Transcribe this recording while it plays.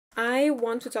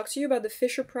want to talk to you about the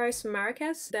Fisher-Price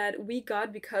Maracas that we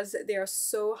got because they are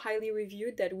so highly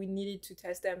reviewed that we needed to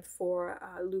test them for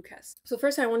Lucas. So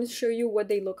first I wanted to show you what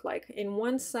they look like. In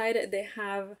one side they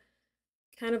have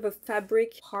kind of a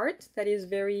fabric part that is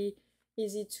very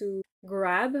easy to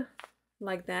grab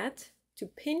like that, to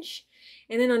pinch,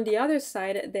 and then on the other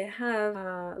side they have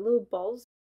little balls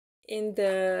in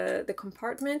the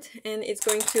compartment, and it's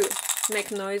going to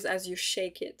make noise as you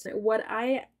shake it. What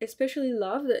I especially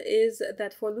loved is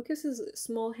that for Lucas's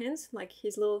small hands, like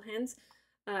his little hands,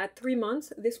 at 3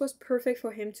 months, this was perfect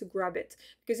for him to grab it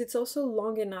because it's also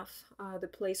long enough, the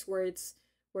place where it's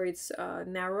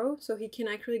narrow, so he can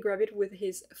actually grab it with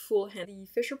his full hand. The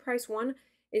Fisher-Price one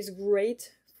is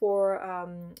great for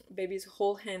baby's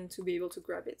whole hand to be able to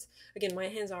grab it. Again, my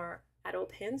hands are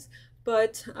adult hands,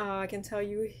 but I can tell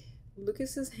you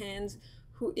Lucas's hands,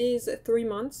 who is 3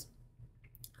 months,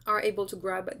 are able to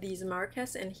grab these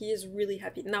Maracas, and he is really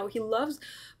happy. Now he loves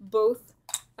both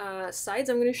sides.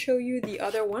 I'm going to show you the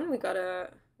other one. We got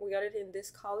it in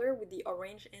this color with the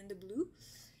orange and the blue,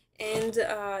 and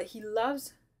he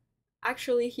loves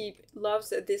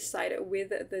this side with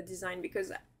the design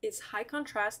because it's high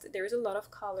contrast. There is a lot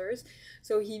of colors,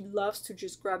 so he loves to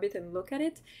just grab it and look at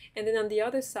it. And then on the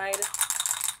other side,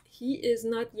 he is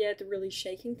not yet really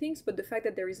shaking things, but the fact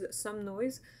that there is some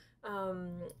noise,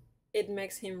 it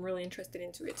makes him really interested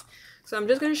into it. So I'm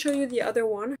just going to show you the other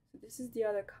one. This is the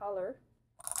other color.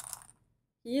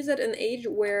 He is at an age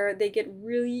where they get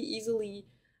really easily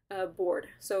bored,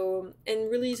 and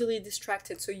really easily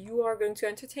distracted. So you are going to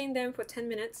entertain them for 10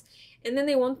 minutes and then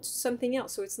they want something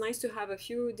else. So it's nice to have a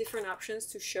few different options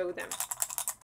to show them.